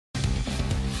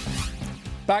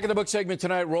Back in the book segment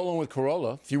tonight, rolling with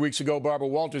Carolla. A few weeks ago, Barbara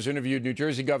Walters interviewed New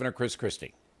Jersey Governor Chris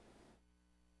Christie.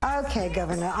 Okay,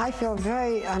 Governor, I feel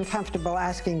very uncomfortable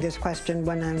asking this question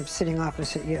when I'm sitting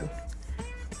opposite you.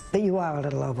 But you are a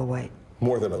little overweight.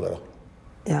 More than a little.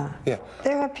 Yeah. Yeah.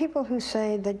 There are people who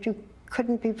say that you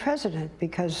couldn't be president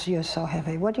because you're so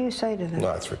heavy. What do you say to them?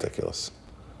 No, that's ridiculous.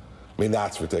 I mean,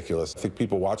 that's ridiculous. I think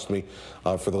people watched me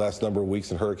for the last number of weeks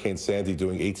in Hurricane Sandy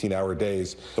doing 18-hour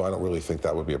days, so I don't really think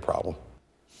that would be a problem.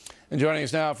 And joining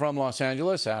us now from Los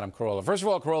Angeles, Adam Carolla. First of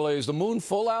all, Carolla, is the moon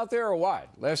full out there or what?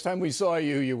 Last time we saw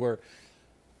you, you were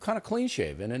kind of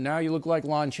clean-shaven, and now you look like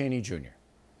Lon Chaney Jr.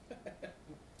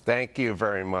 Thank you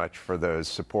very much for those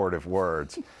supportive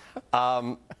words.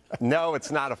 No, it's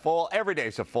not a full. Every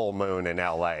day's a full moon in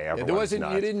L.A.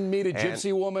 You didn't meet a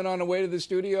gypsy woman on the way to the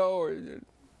studio or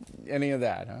any of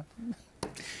that, huh?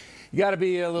 You got to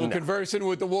be a little conversant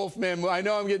with the Wolfman. I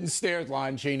know I'm getting stared,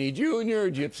 Lon Chaney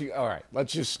Jr., Gypsy. All right,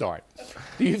 let's just start.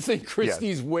 Do you think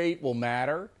Christie's weight will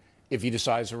matter if he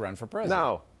decides to run for president?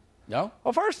 No. No?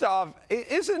 Well, first off,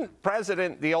 isn't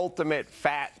president the ultimate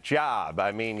fat job?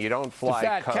 I mean, you don't fly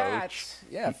fat coach. Cats.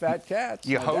 Yeah, fat cats.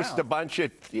 You no host doubt. a bunch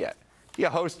of you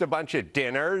host a bunch of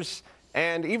dinners,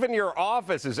 and even your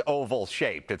office is oval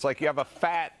shaped. It's like you have a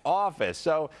fat office.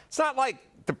 So it's not like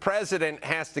the president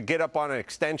has to get up on an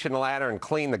extension ladder and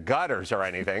clean the gutters or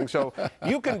anything. So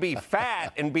you can be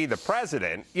fat and be the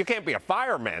president. You can't be a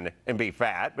fireman and be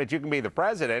fat, but you can be the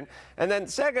president. And then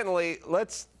secondly,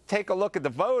 let's take a look at the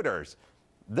voters.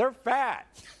 They're fat.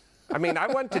 I mean, I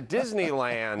went to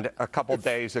Disneyland a couple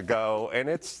days ago, and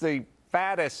it's the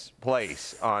fattest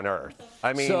place on earth.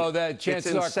 I mean, so that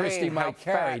chances are Christie might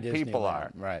carry Disneyland. People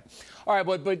are. Right. All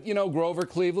right, but you know, Grover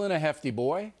Cleveland, a hefty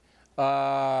boy.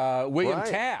 William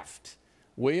Taft.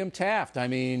 William Taft. I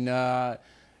mean,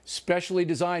 specially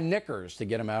designed knickers to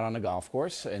get him out on the golf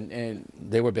course, and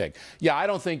they were big. Yeah, I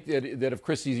don't think that if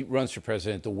Christie runs for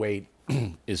president, the weight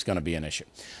is going to be an issue.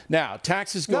 Now,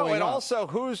 taxes going up. No, and also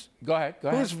who's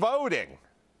who's voting?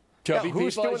 Chubby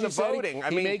who's people, doing the voting? I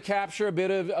mean, he may capture a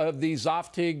bit of the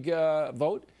Zoftig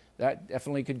vote. That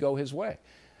definitely could go his way.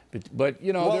 But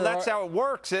you know, well, that's how it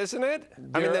works, isn't it?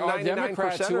 I mean, the 99%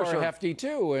 Democrats who are hefty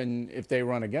too, and if they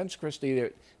run against Christie,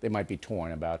 they might be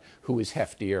torn about who is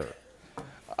heftier.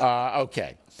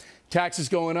 Okay, taxes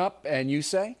going up, and you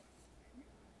say?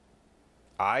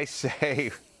 I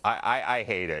say I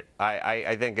hate it.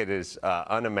 I think it is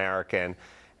un-American,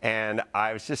 and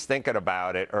I was just thinking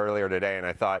about it earlier today, and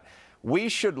I thought we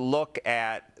should look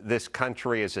at this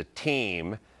country as a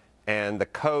team, and the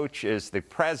coach is the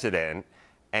president.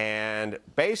 And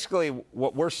basically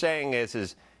what we're saying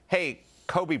is, hey,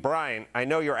 Kobe Bryant, I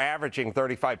know you're averaging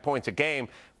 35 points a game,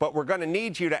 but we're going to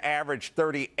need you to average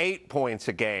 38 points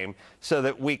a game so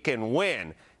that we can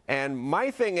win. And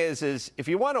my thing is if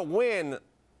you want to win,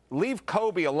 leave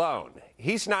Kobe alone.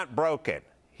 He's not broken.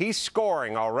 He's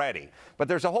scoring already. But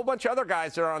there's a whole bunch of other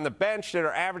guys that are on the bench that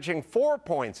are averaging 4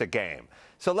 points a game.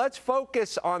 So let's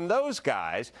focus on those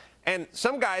guys. And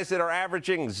some guys that are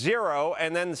averaging 0,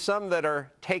 and then some that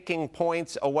are taking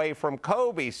points away from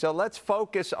Kobe. So let's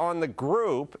focus on the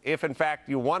group, if in fact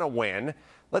you want to win.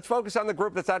 Let's focus on the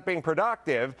group that's not being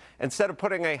productive instead of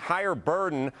putting a higher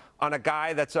burden on a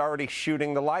guy that's already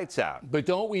shooting the lights out. But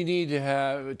don't we need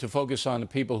to focus on the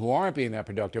people who aren't being that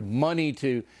productive, money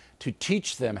to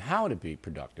teach them how to be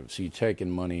productive? So you take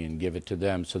in money and give it to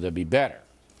them so they'll be better.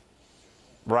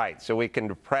 Right, so we can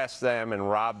depress them and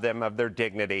rob them of their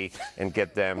dignity and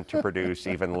get them to produce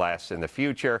even less in the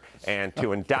future and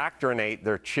to indoctrinate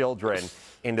their children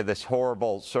into this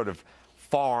horrible sort of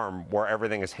farm where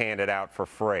everything is handed out for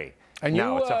free. And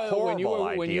no, it's a horrible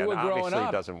idea, and obviously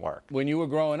it doesn't work. When you were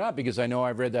growing up, because I know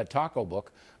I've read that taco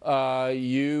book,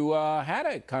 you had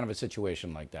a kind of a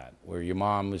situation like that where your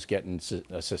mom was getting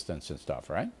assistance and stuff,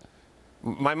 right?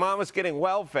 My mom was getting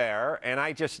welfare, and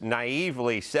I just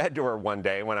naively said to her one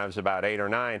day when I was about 8 or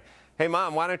 9, hey,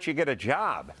 Mom, why don't you get a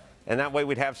job? And that way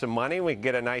we'd have some money, we could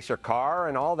get a nicer car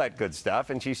and all that good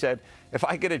stuff. And she said, if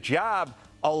I get a job,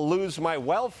 I'll lose my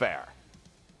welfare,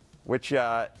 which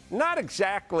not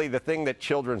exactly the thing that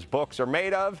children's books are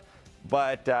made of.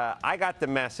 But I got the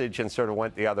message and sort of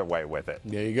went the other way with it.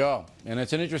 There you go. And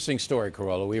it's an interesting story,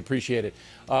 Carolla. We appreciate it.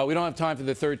 We don't have time for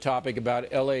the third topic about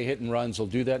L.A. hit and runs. We'll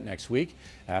do that next week.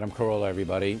 Adam Carolla,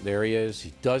 everybody. There he is.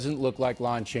 He doesn't look like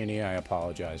Lon Chaney. I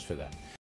apologize for that.